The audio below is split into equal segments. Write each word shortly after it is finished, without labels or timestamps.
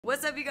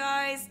What's up, you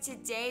guys?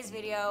 Today's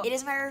video, it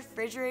is my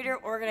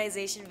refrigerator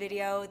organization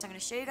video. So I'm going to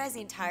show you guys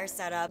the entire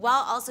setup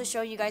while also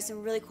showing you guys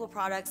some really cool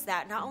products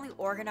that not only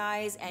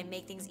organize and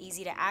make things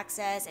easy to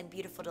access and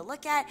beautiful to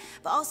look at,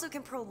 but also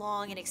can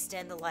prolong and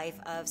extend the life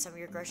of some of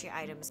your grocery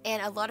items.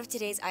 And a lot of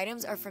today's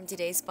items are from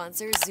today's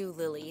sponsor,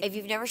 ZULILY. If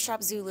you've never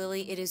shopped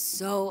ZULILY, it is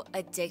so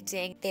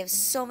addicting. They have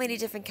so many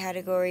different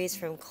categories,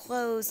 from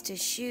clothes to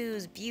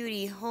shoes,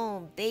 beauty,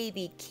 home,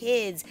 baby,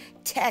 kids,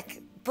 tech,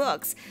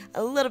 books,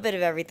 a little bit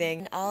of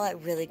everything, all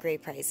at really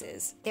great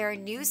prices. There are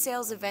new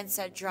sales events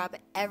that drop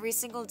every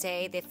single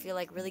day. They feel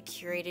like really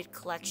curated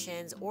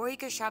collections, or you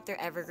can shop their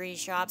evergreen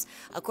shops.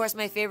 Of course,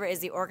 my favorite is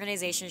the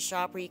organization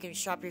shop, where you can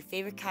shop your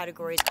favorite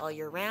categories all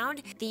year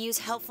round. They use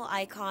helpful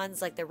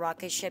icons like the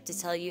rocket ship to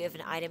tell you if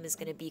an item is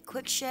going to be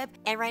quick ship,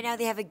 and right now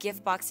they have a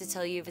gift box to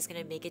tell you if it's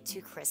going to make it to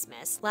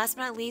Christmas. Last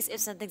but not least, if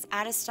something's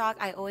out of stock,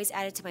 I always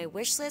add it to my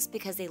wish list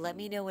because they let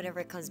me know whenever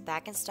it comes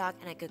back in stock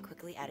and I could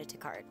quickly add it to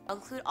cart. I'll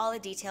include all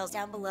the details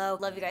down below.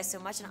 Love you guys so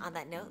much, and on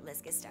that note,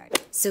 let's get started.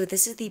 So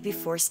this is the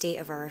before state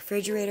of our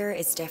refrigerator.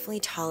 It's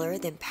definitely taller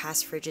than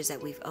past fridges that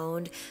we've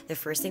owned. The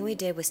first thing we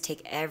did was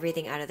take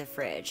everything out of the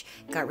fridge,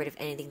 got rid of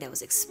anything that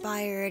was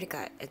expired,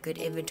 got a good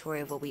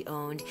inventory of what we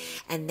owned,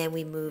 and then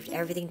we moved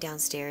everything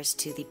downstairs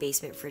to the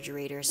basement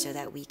refrigerator so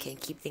that we can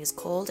keep things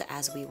cold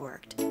as we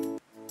worked.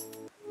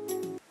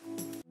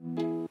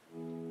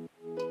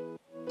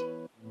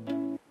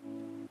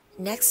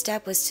 Next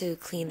step was to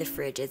clean the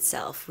fridge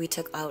itself. We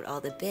took out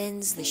all the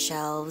bins, the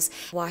shelves,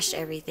 washed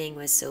everything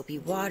with soapy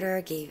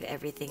water, gave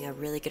everything a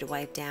really good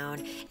wipe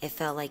down. It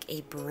felt like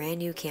a brand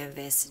new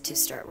canvas to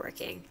start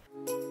working.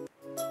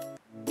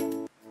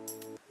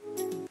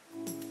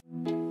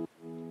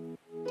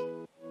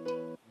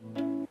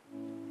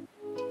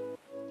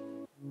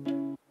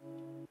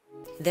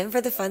 Then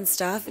for the fun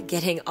stuff,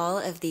 getting all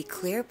of the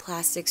clear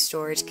plastic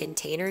storage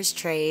containers,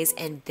 trays,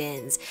 and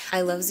bins.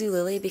 I love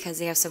ZULILY because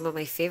they have some of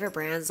my favorite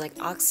brands like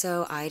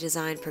OXO,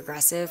 iDesign,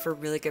 Progressive for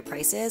really good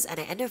prices, and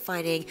I end up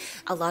finding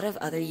a lot of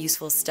other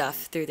useful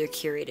stuff through their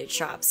curated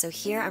shop. So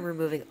here I'm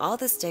removing all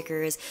the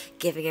stickers,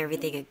 giving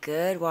everything a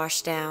good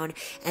wash down,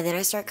 and then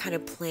I start kind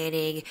of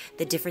planning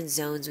the different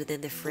zones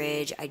within the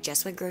fridge. I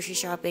just went grocery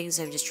shopping,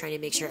 so I'm just trying to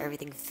make sure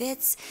everything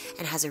fits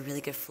and has a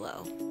really good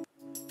flow.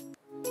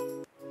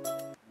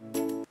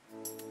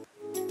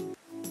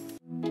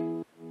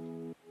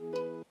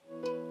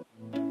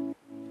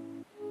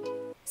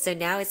 So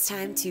now it's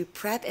time to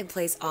prep and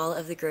place all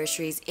of the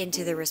groceries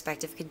into their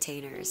respective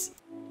containers.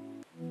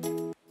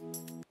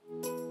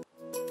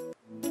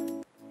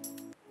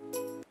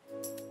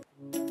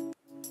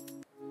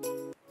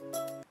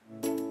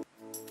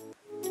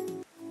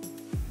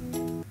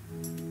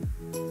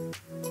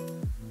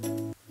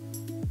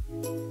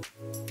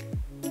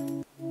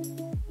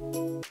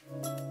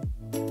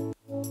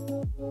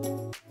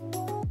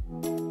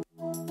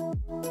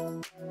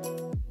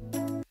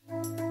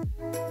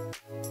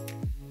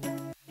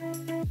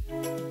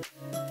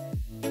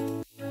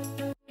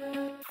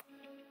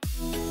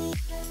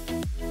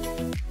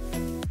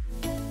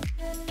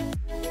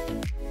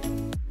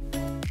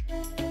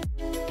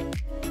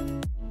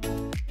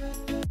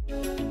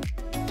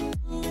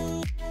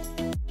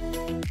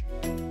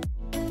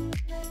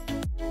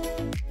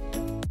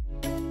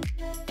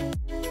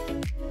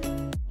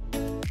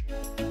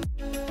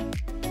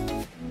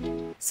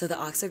 So the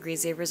OXO green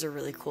savers are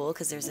really cool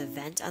because there's a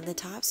vent on the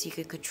top so you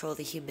can control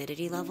the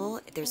humidity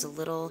level. There's a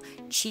little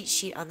cheat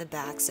sheet on the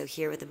back, so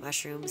here with the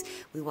mushrooms,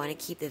 we want to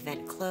keep the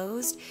vent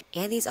closed.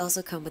 And these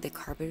also come with a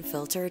carbon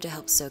filter to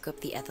help soak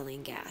up the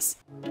ethylene gas.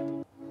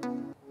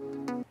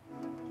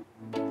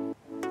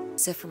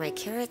 So for my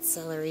carrots,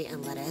 celery,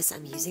 and lettuce,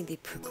 I'm using the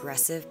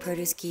Progressive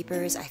produce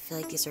keepers. I feel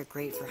like these are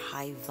great for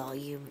high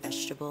volume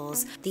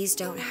vegetables. These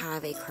don't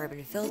have a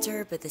carbon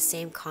filter, but the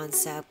same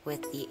concept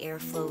with the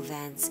airflow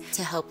vents.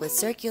 To help with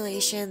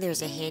circulation,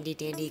 there's a handy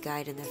dandy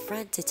guide in the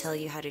front to tell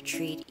you how to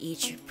treat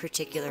each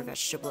particular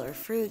vegetable or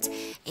fruit,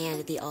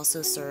 and they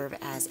also serve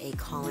as a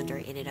colander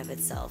in and of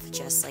itself,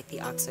 just like the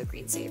OXO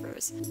green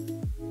savers.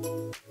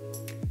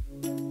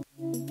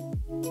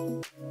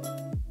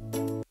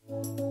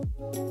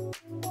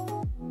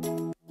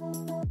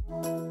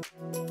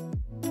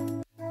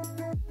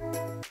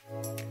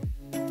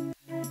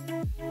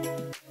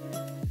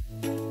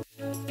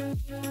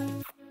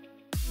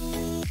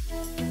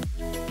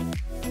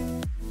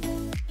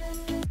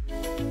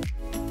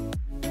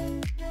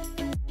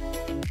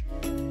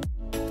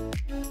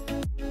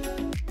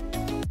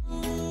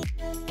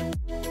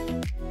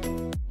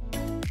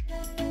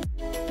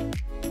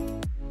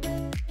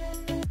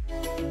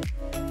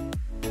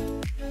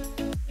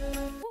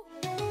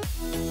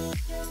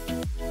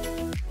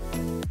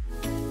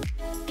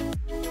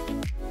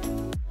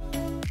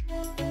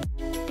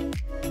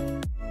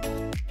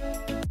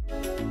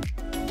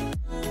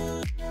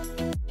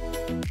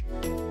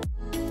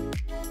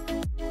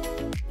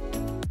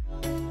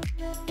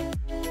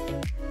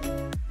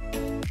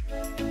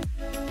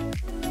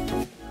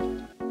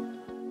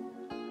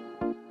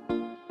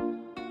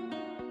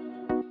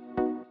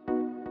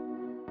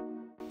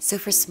 So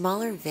for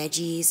smaller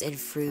veggies and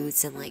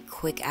fruits and like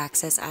quick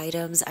access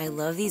items, I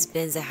love these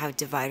bins that have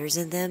dividers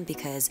in them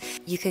because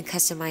you can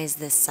customize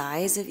the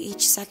size of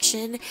each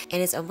section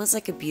and it's almost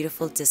like a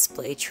beautiful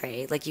display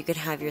tray. Like you can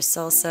have your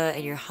salsa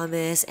and your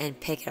hummus and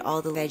pick at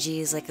all the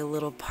veggies like a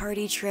little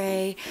party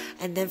tray.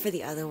 And then for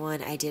the other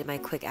one, I did my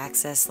quick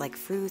access like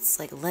fruits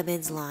like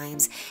lemons,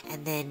 limes,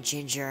 and then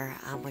ginger,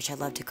 which I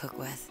love to cook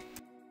with.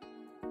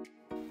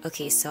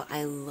 Okay, so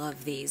I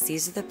love these.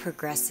 These are the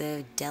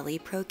Progressive Deli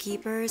Pro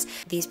Keepers.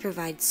 These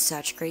provide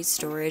such great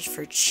storage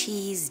for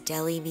cheese,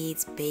 deli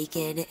meats,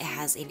 bacon. It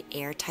has an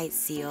airtight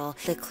seal.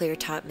 The clear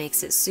top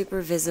makes it super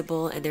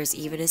visible, and there's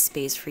even a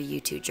space for you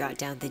to jot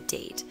down the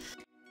date.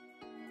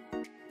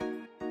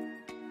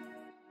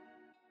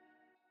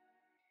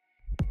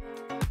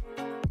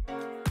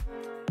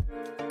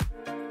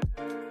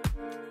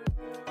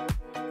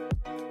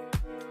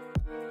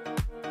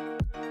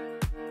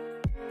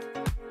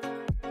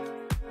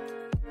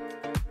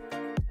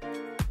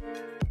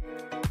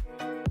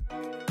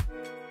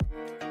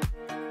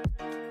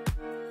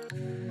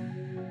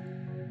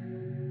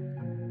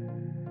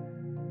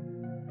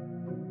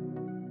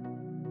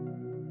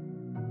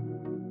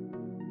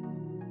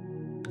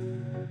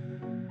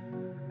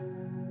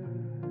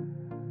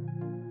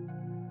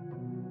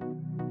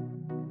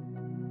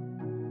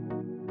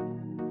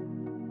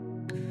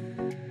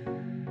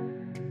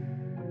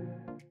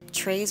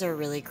 Trays are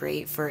really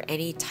great for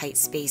any tight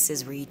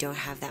spaces where you don't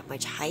have that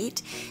much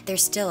height.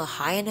 There's still a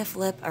high enough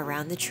lip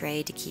around the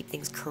tray to keep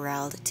things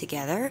corralled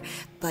together,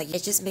 but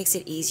it just makes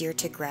it easier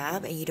to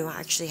grab and you don't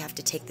actually have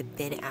to take the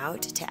bin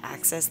out to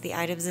access the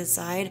items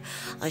inside.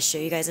 I'll show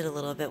you guys in a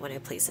little bit when I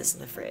place this in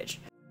the fridge.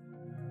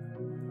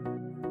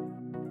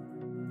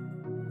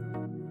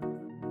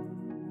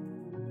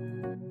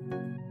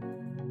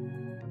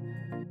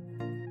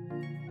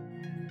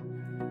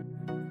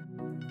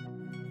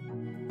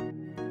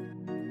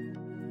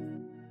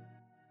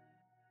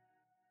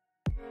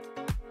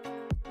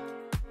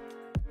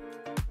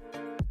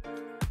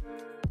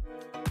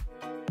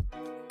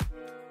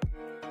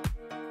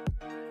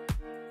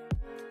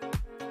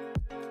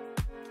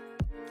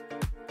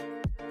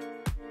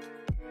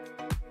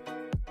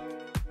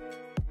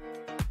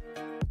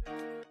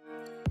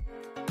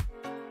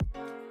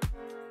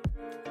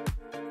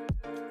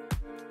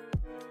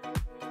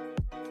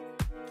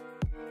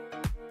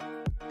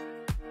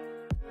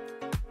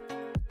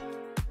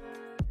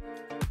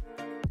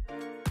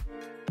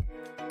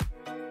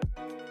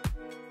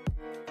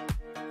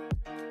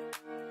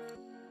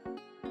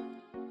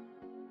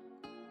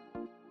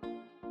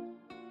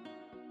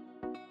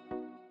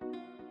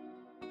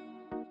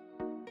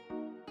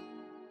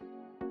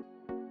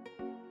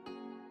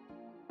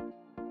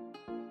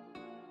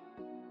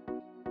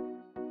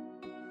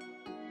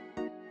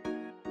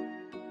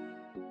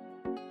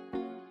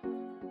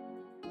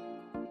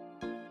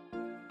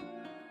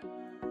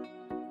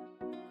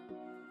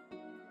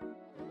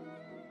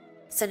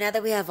 So now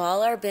that we have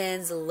all our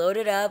bins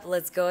loaded up,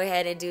 let's go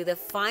ahead and do the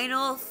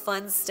final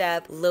fun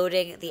step,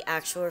 loading the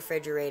actual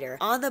refrigerator.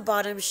 On the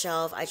bottom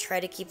shelf, I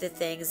try to keep the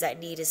things that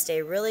need to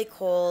stay really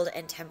cold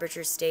and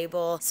temperature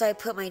stable. So I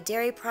put my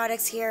dairy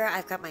products here.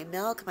 I've got my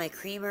milk, my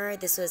creamer.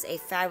 This was a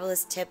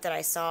fabulous tip that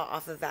I saw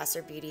off of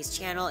Vassar Beauty's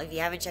channel. If you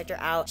haven't checked her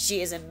out,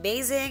 she is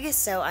amazing.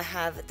 So I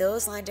have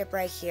those lined up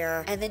right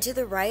here. And then to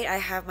the right, I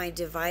have my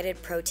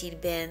divided protein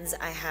bins.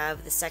 I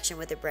have the section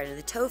with the bread and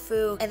the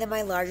tofu, and then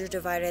my larger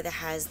divider that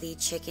has the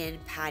chicken,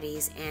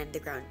 patties, and the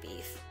ground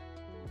beef.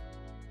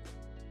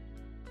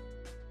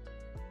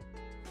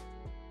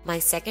 My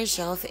second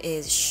shelf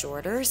is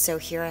shorter, so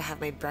here I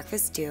have my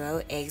breakfast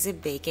duo, eggs and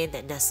bacon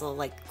that nestle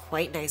like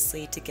quite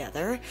nicely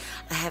together.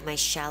 I have my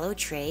shallow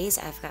trays.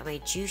 I've got my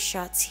juice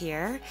shots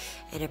here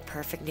in a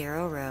perfect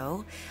narrow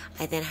row.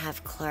 I then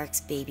have Clark's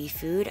baby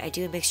food. I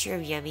do a mixture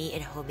of yummy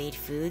and homemade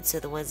food,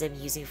 so the ones I'm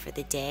using for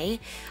the day,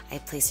 I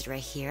place it right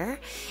here.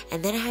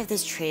 And then I have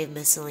this tray of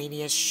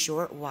miscellaneous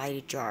short,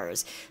 wide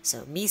jars.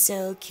 So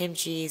miso,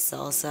 kimchi,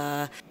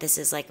 salsa. This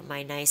is like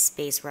my nice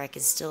space where I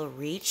can still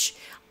reach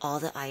all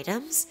the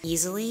items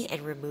easily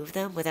and remove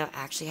them without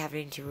actually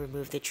having to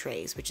remove the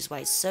trays, which is why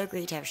it's so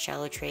great to have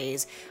shallow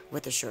trays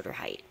with a shorter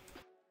height.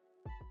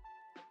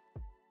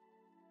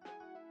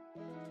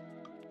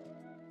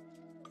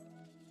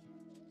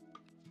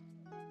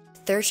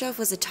 Third shelf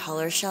was a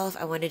taller shelf.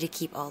 I wanted to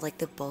keep all like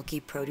the bulky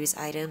produce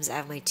items. I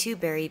have my 2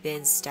 berry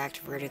bins stacked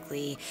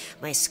vertically,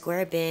 my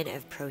square bin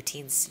of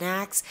protein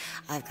snacks.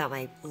 I've got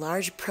my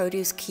large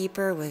produce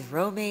keeper with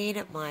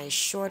romaine, my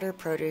shorter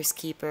produce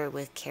keeper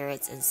with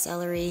carrots and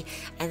celery,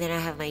 and then I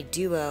have my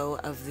duo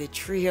of the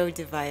trio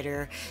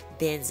divider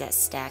bins that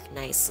stack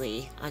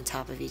nicely on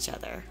top of each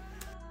other.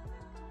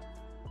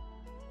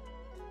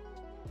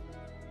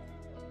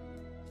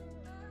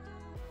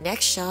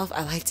 Next shelf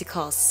I like to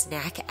call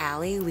Snack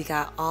Alley. We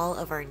got all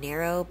of our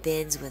narrow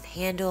bins with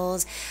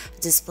handles,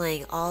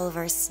 displaying all of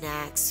our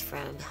snacks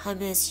from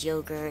hummus,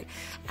 yogurt,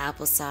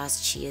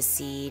 applesauce, chia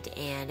seed,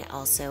 and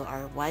also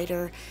our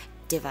wider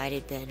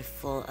divided bin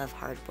full of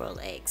hard-boiled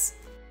eggs.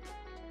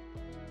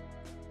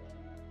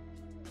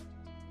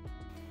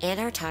 And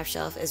our top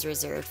shelf is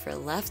reserved for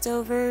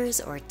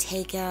leftovers or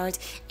takeout.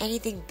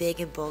 Anything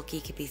big and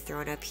bulky could be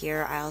thrown up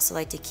here. I also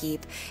like to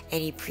keep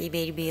any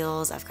pre-made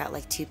meals. I've got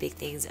like 2 big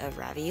things of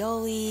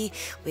ravioli.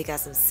 We got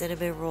some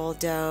cinnamon roll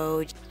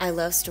dough. I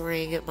love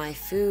storing my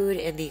food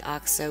in the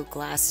OXO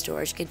glass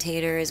storage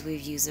containers.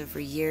 We've used them for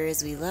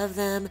years. We love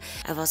them.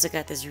 I've also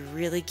got this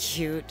really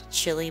cute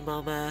Chili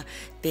Mama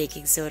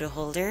baking soda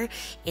holder.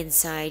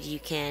 Inside you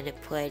can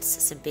put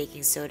some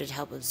baking soda to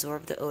help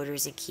absorb the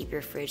odors and keep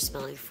your fridge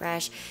smelling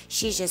fresh.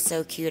 She's just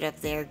so cute up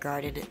there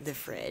guarding the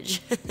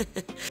fridge.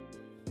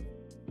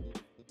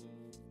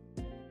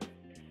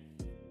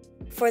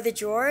 For the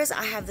drawers,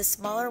 I have the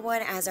smaller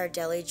one as our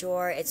deli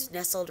drawer. It's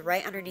nestled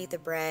right underneath the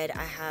bread.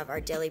 I have our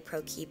Deli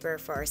Pro Keeper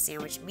for our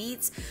sandwich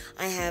meats.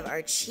 I have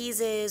our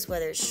cheeses,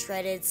 whether it's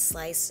shredded,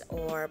 sliced,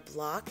 or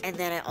block. And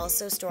then I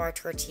also store our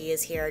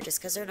tortillas here just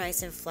because they're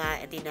nice and flat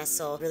and they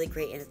nestle really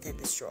great in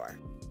this drawer.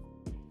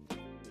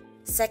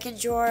 Second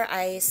drawer,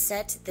 I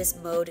set this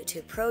mode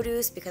to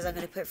produce because I'm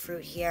going to put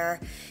fruit here.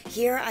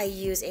 Here I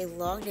use a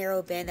long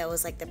narrow bin that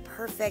was like the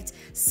perfect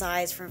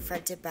size from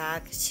front to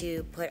back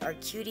to put our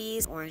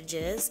cuties,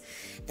 oranges.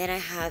 Then I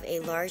have a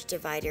large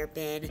divider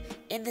bin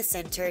in the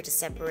center to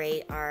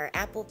separate our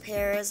apple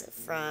pears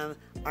from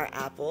our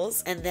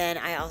apples. And then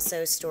I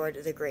also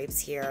stored the grapes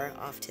here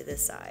off to the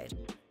side.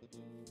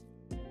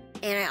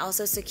 And I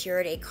also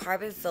secured a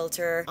carbon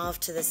filter off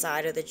to the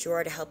side of the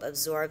drawer to help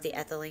absorb the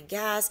ethylene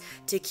gas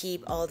to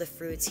keep all the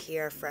fruits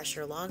here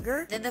fresher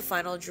longer. Then the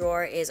final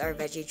drawer is our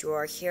veggie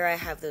drawer. Here I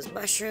have those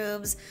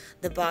mushrooms,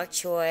 the bok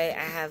choy,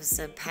 I have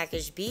some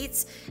packaged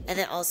beets, and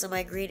then also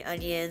my green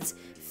onions.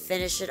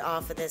 Finish it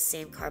off with the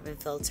same carbon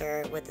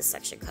filter with the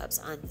suction cups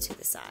onto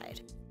the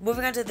side.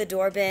 Moving on to the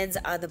door bins,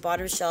 on the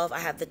bottom shelf I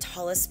have the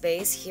tallest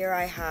space. Here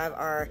I have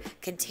our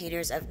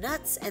containers of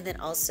nuts and then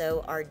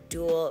also our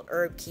dual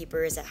herb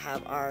keepers that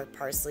have our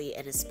parsley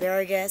and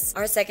asparagus.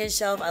 Our second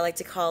shelf I like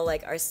to call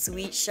like our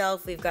sweet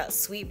shelf. We've got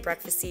sweet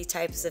breakfasty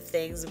types of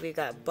things. We've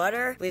got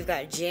butter, we've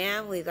got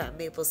jam, we've got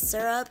maple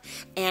syrup,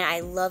 and I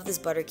love this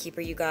butter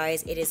keeper, you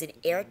guys. It is an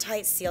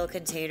airtight seal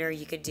container.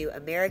 You can do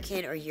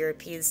American or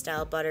European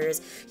style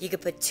butters. You could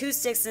put 2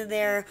 sticks in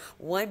there,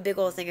 1 big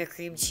old thing of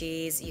cream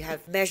cheese. You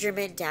have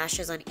measurement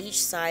dashes on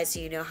each side so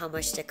you know how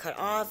much to cut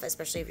off,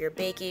 especially if you're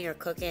baking or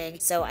cooking.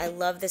 So I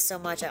love this so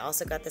much. I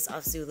also got this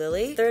off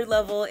ZULILY. Third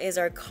level is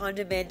our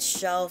condiment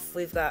shelf.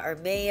 We've got our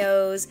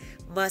mayos,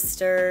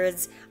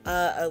 mustards,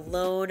 a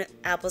lone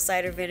apple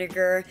cider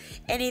vinegar,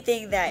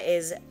 anything that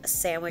is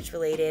sandwich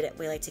related,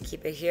 we like to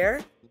keep it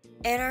here.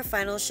 And our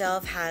final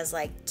shelf has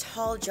like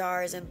tall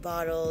jars and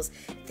bottles,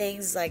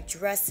 things like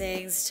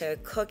dressings to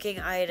cooking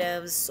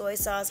items, soy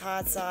sauce,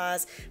 hot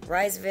sauce,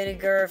 rice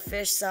vinegar,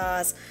 fish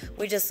sauce.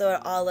 We just throw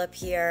it all up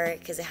here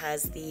because it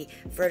has the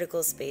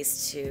vertical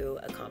space to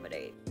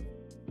accommodate.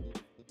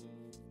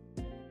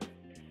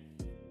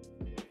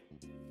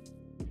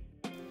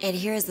 And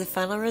here is the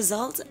final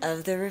result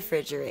of the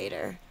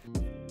refrigerator.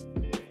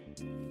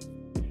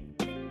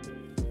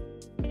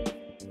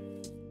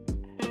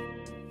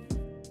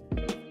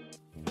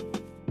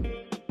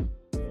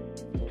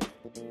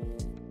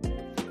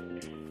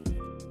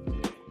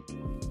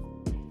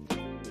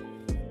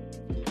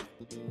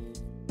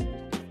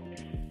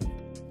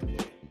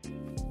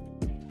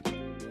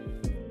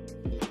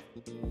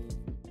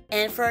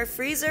 And for our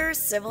freezer,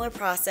 similar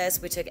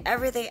process. We took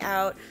everything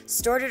out,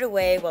 stored it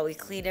away while we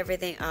cleaned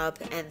everything up,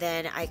 and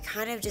then I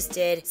kind of just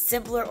did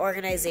simpler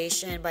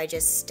organization by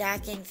just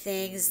stacking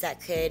things that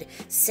could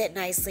sit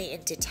nicely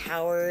into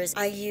towers.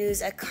 I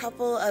use a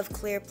couple of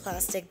clear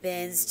plastic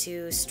bins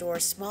to store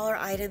smaller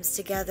items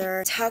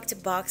together,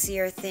 tucked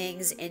boxier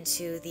things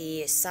into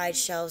the side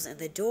shelves in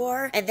the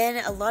door, and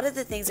then a lot of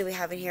the things that we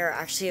have in here are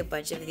actually a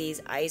bunch of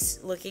these ice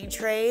looking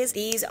trays.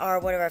 These are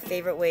one of our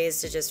favorite ways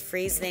to just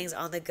freeze things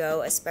on the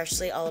go, especially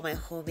all of my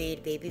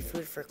homemade baby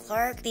food for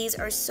Clark. These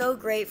are so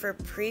great for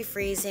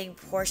pre-freezing,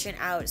 portion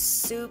out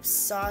soups,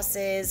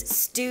 sauces,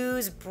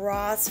 stews,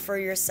 broths for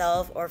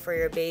yourself or for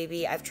your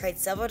baby. I've tried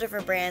several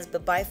different brands,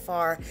 but by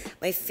far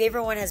my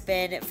favorite one has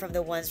been from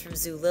the ones from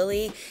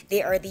ZULILY.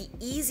 They are the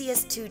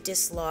easiest to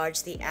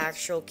dislodge the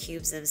actual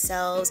cubes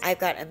themselves. I've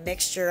got a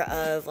mixture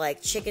of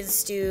like chicken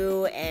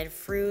stew and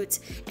fruit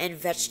and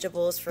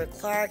vegetables for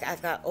Clark.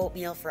 I've got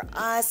oatmeal for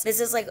us. This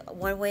is like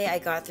one way I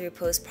got through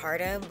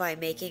postpartum, by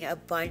making a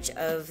bunch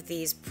of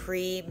these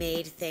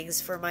pre-made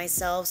things for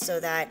myself so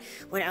that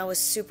when I was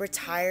super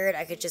tired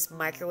I could just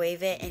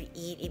microwave it and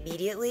eat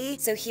immediately.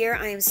 So here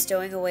I am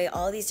stowing away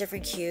all these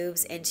different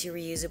cubes into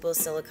reusable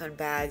silicone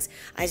bags.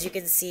 As you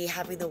can see,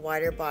 having the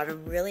wider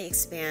bottom really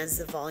expands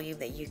the volume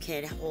that you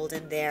can hold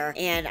in there,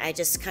 and I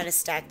just kind of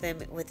stack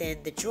them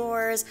within the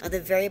drawers. On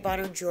the very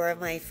bottom drawer of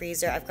my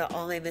freezer I've got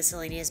all my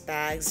miscellaneous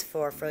bags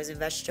for frozen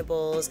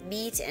vegetables,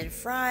 meat, and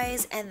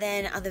fries, and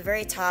then on the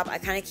very top I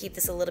kind of keep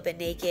this a little bit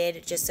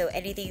naked just so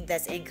anything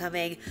that's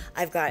incoming,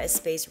 I've got a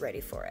space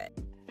ready for it.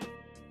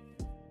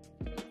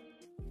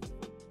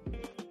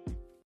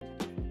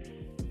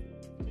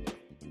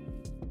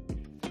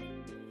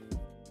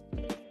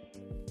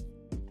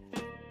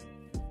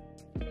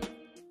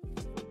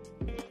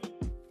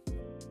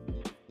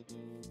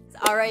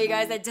 Alright, you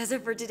guys, that does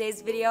it for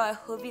today's video. I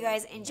hope you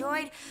guys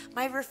enjoyed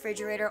my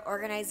refrigerator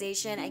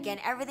organization. Again,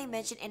 everything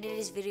mentioned in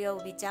today's video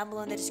will be down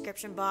below in the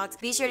description box.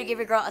 Be sure to give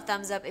your girl a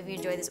thumbs up if you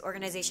enjoyed this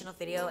organizational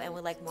video and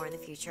would like more in the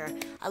future.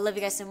 I love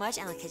you guys so much,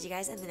 and I'll catch you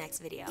guys in the next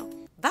video.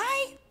 Bye!